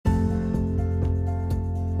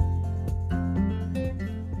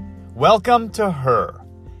Welcome to Her,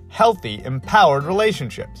 Healthy, Empowered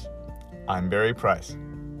Relationships. I'm Barry Price.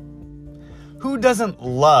 Who doesn't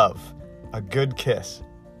love a good kiss?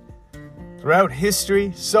 Throughout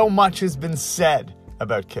history, so much has been said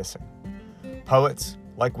about kissing. Poets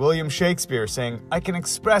like William Shakespeare saying, "I can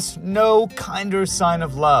express no kinder sign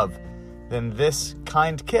of love than this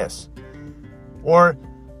kind kiss." Or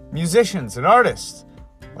musicians and artists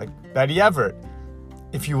like Betty Everett,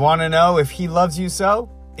 "If you want to know if he loves you so,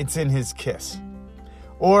 it's in his kiss."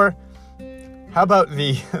 Or how about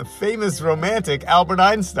the famous romantic Albert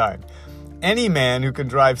Einstein? "Any man who can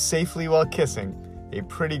drive safely while kissing a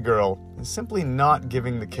pretty girl is simply not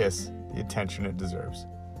giving the kiss the attention it deserves."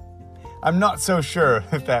 I'm not so sure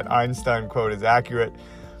if that Einstein quote is accurate,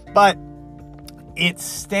 but it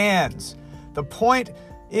stands. The point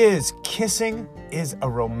is, kissing is a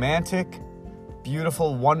romantic,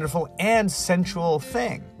 beautiful, wonderful, and sensual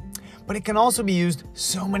thing. But it can also be used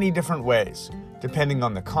so many different ways, depending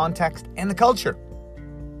on the context and the culture.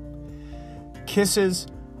 Kisses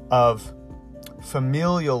of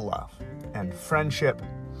familial love and friendship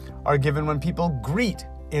are given when people greet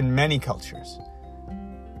in many cultures.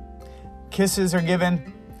 Kisses are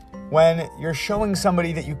given when you're showing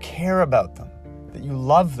somebody that you care about them, that you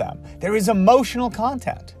love them. There is emotional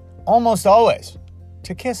content, almost always,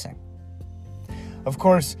 to kissing. Of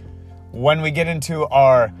course, when we get into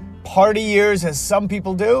our party years, as some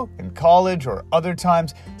people do, in college or other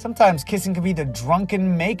times, sometimes kissing can be the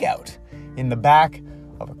drunken makeout in the back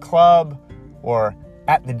of a club or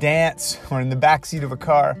at the dance or in the backseat of a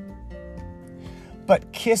car.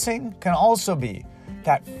 But kissing can also be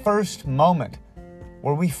that first moment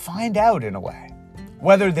where we find out, in a way,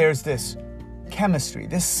 whether there's this chemistry,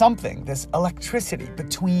 this something, this electricity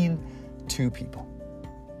between two people.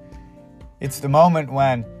 It's the moment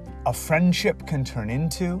when a friendship can turn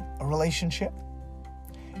into a relationship.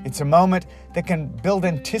 It's a moment that can build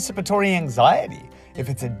anticipatory anxiety. If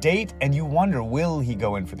it's a date and you wonder, will he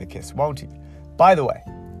go in for the kiss, won't he? By the way,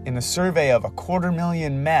 in a survey of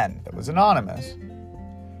 250,000 men that was anonymous,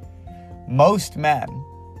 most men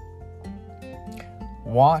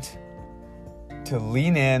want to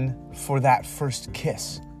lean in for that first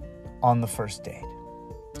kiss on the first date.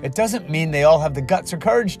 It doesn't mean they all have the guts or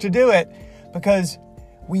courage to do it, because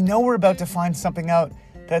we know we're about to find something out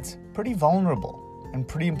that's pretty vulnerable and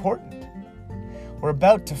pretty important. We're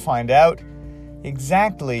about to find out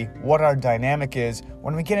exactly what our dynamic is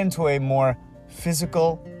when we get into a more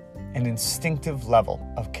physical and instinctive level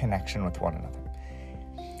of connection with one another.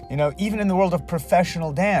 You know, even in the world of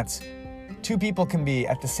professional dance, two people can be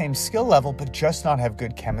at the same skill level but just not have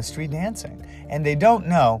good chemistry dancing, and they don't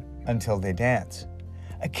know until they dance.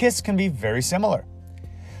 A kiss can be very similar.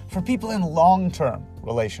 For people in long-term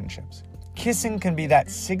relationships, kissing can be that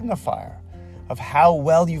signifier of how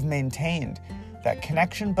well you've maintained that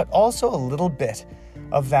connection, but also a little bit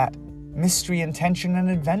of that mystery and tension and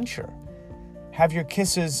adventure. Have your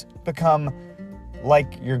kisses become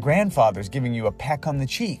like your grandfather's giving you a peck on the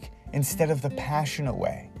cheek instead of the passionate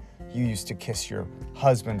way you used to kiss your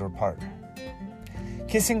husband or partner.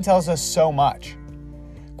 Kissing tells us so much.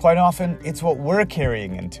 Quite often, it's what we're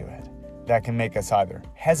carrying into it that can make us either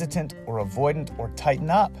hesitant or avoidant or tighten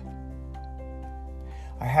up.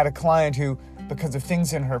 I had a client who, because of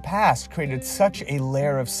things in her past, created such a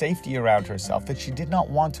layer of safety around herself that she did not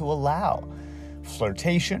want to allow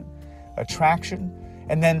flirtation, attraction,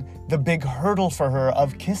 and then the big hurdle for her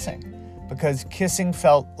of kissing, because kissing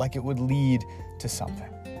felt like it would lead to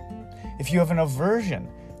something. If you have an aversion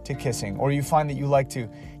to kissing, or you find that you like to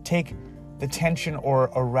take the tension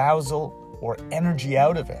or arousal or energy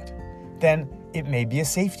out of it, then it may be a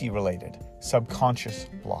safety-related subconscious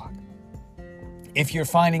block. If you're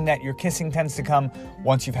finding that your kissing tends to come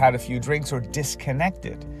once you've had a few drinks or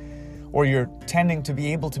disconnected, or you're tending to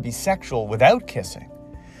be able to be sexual without kissing,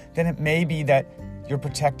 then it may be that you're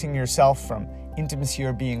protecting yourself from intimacy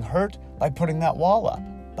or being hurt by putting that wall up,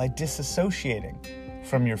 by disassociating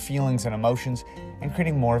from your feelings and emotions and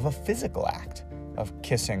creating more of a physical act of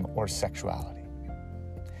kissing or sexuality.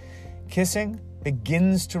 Kissing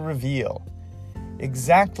begins to reveal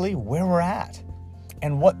exactly where we're at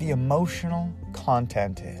and what the emotional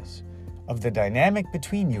content is of the dynamic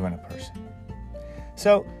between you and a person.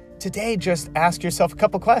 So today, just ask yourself a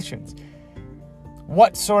couple questions.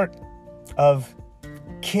 What sort of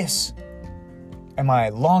kiss am I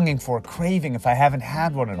longing for, craving if I haven't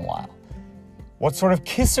had one in a while? What sort of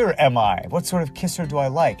kisser am I? What sort of kisser do I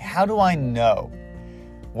like? How do I know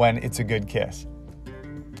when it's a good kiss?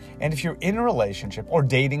 And if you're in a relationship or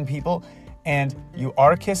dating people and you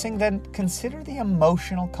are kissing, then consider the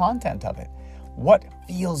emotional content of it. What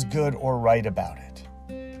feels good or right about it?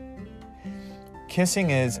 Kissing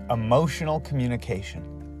is emotional communication,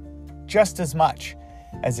 just as much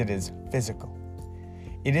as it is physical.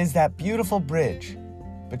 It is that beautiful bridge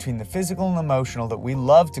between the physical and emotional that we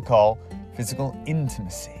love to call physical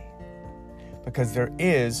intimacy, because there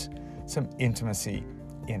is some intimacy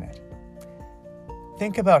in it.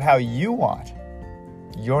 Think about how you want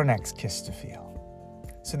your next kiss to feel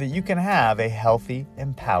so that you can have a healthy,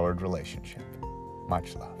 empowered relationship.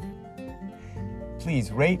 Much love.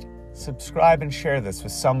 Please rate, subscribe, and share this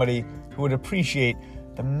with somebody who would appreciate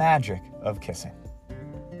the magic of kissing.